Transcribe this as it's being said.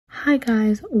Hi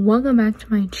guys, welcome back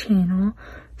to my channel.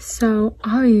 So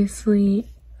obviously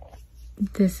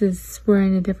we're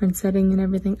in a different setting and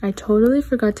everything. I totally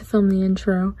forgot to film the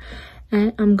intro,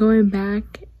 and I'm going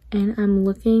back and I'm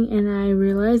looking and I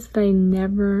realized that I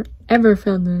never ever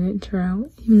filmed an intro,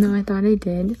 even though I thought I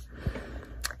did.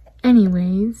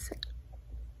 Anyways,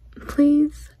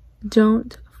 please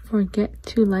don't forget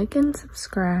to like and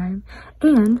subscribe.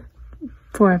 And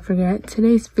before I forget,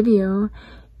 today's video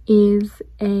is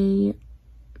a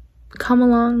come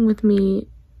along with me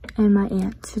and my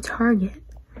aunt to Target,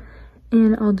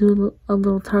 and I'll do a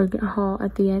little Target haul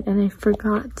at the end. And I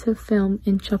forgot to film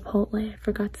in Chipotle. I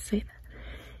forgot to say that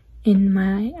in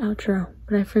my outro,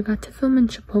 but I forgot to film in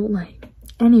Chipotle.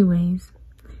 Anyways,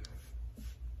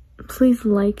 please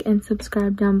like and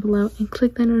subscribe down below and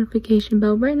click that notification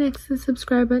bell right next to the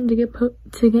subscribe button to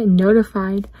get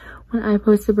notified when I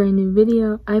post a brand new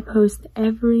video. I post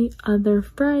every other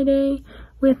Friday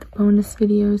with bonus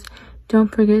videos.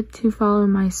 Don't forget to follow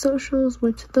my socials,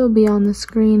 which they'll be on the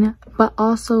screen, but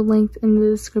also linked in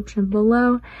the description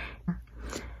below.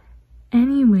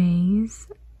 Anyways,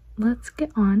 let's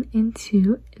get on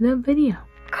into the video.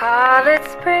 Call it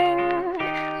spring,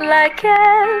 like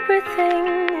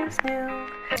everything is new.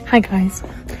 Hi guys.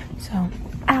 So,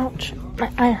 ouch,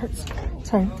 my eye hurts.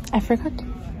 Sorry, I forgot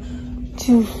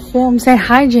to film. Say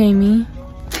hi, Jamie.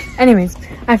 Anyways,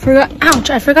 I forgot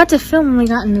to film when we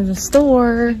got into the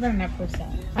store.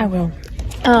 I will.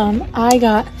 I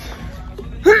got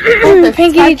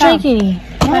Pinky Drinky.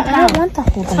 I don't want the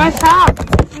whole thing. 5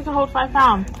 pounds. You can hold 5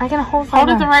 pounds. I can hold 5 Hold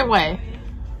it pounds. the right way.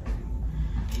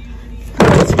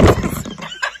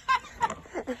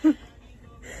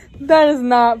 That is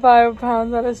not 5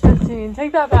 pounds. That is 15.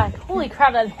 Take that back. Holy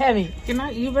crap, that's heavy.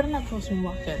 You better not post me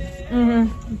walking.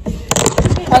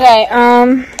 Okay,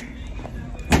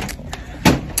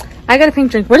 I got a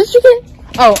pink drink. What did you get?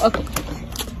 Oh, okay.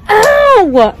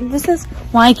 Ow! This is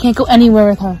why I can't go anywhere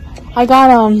with her. I got,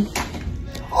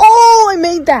 oh, I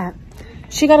made that.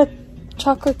 She got a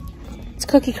chocolate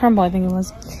cookie crumble, I think it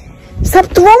was. Stop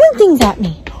throwing things at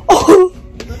me. Oh!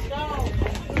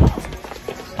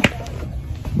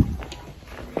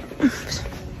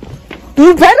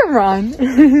 You better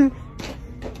run.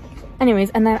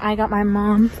 Anyways, and then I got my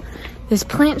mom this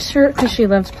plant shirt because she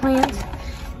loves plants,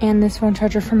 and this phone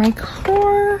charger for my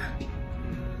car.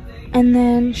 And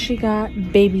then she got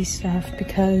baby stuff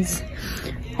because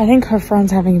I think her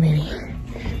friend's having a baby.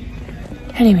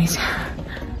 Anyways,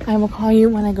 I will call you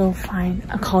when I go find.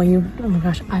 I'll call you. Oh my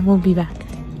gosh, I will be back.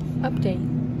 Update.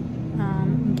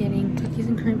 I'm getting cookies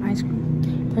and cream ice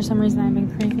cream. For some reason, I've been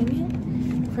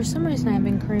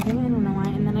craving it. I don't know why.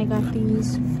 And then I got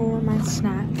these for my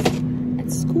snacks at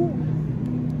school.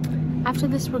 After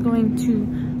this, we're going to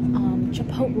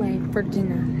Chipotle for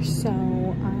dinner. So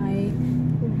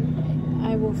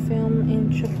I will film in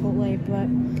Chipotle, but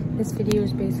this video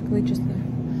is basically just the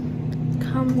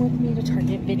come with me to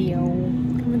Target video.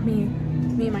 Come with me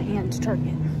and my aunt to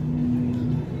Target.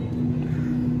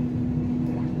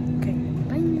 Okay,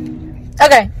 bye.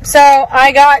 Okay, so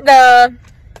I got the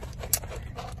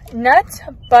nut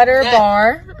butter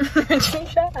bar,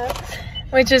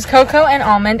 which is cocoa and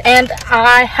almond, and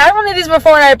I had one of these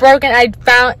before and I broke it. I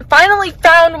finally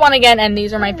found one again, and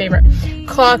these are my favorite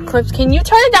claw clips. Can you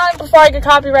turn it down before I get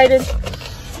copyrighted?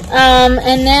 And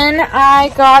then I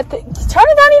got turn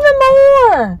it down even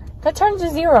more. Got turned to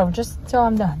 0 just till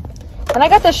I'm done. And I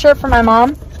got this shirt from my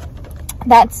mom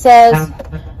that says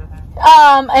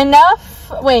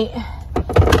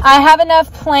I have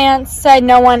enough plants, said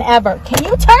no one ever. Can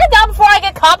you turn it down before I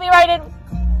get copyrighted?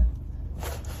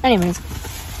 Anyways,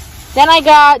 then I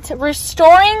got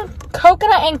Restoring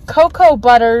Coconut and Cocoa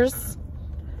Butters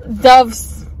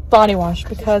Dove's body wash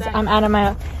because I'm out of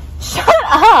my... Shut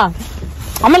up!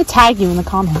 I'm gonna tag you in the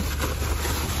comments.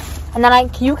 And then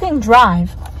you can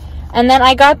drive. And then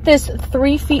I got this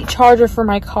 3-feet charger for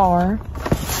my car.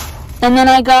 And then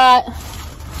I got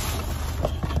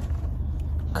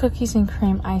cookies and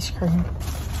cream ice cream.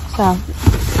 So,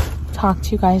 talk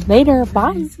to you guys later.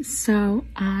 Bye. So,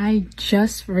 I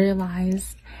just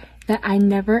realized that I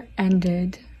never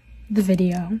ended the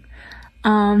video.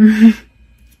 And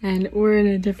we're in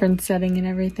a different setting and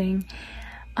everything.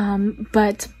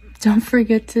 But don't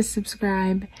forget to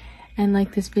subscribe and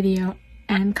like this video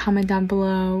and comment down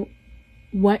below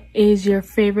what is your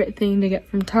favorite thing to get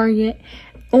from Target,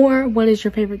 or what is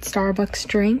your favorite Starbucks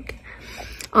drink.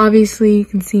 Obviously, you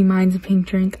can see mine's a pink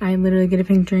drink. I literally get a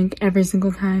pink drink every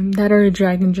single time. That or a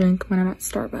dragon drink when I'm at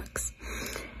Starbucks.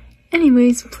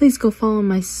 Anyways, please go follow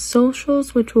my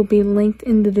socials, which will be linked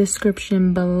in the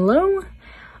description below.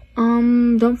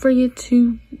 Don't forget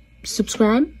to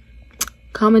subscribe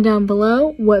Comment down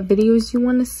below what videos you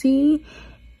want to see.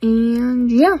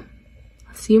 And yeah,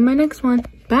 I'll see you in my next one.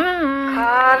 Bye.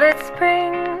 Call it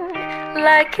spring,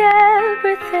 like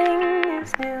everything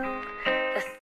is new.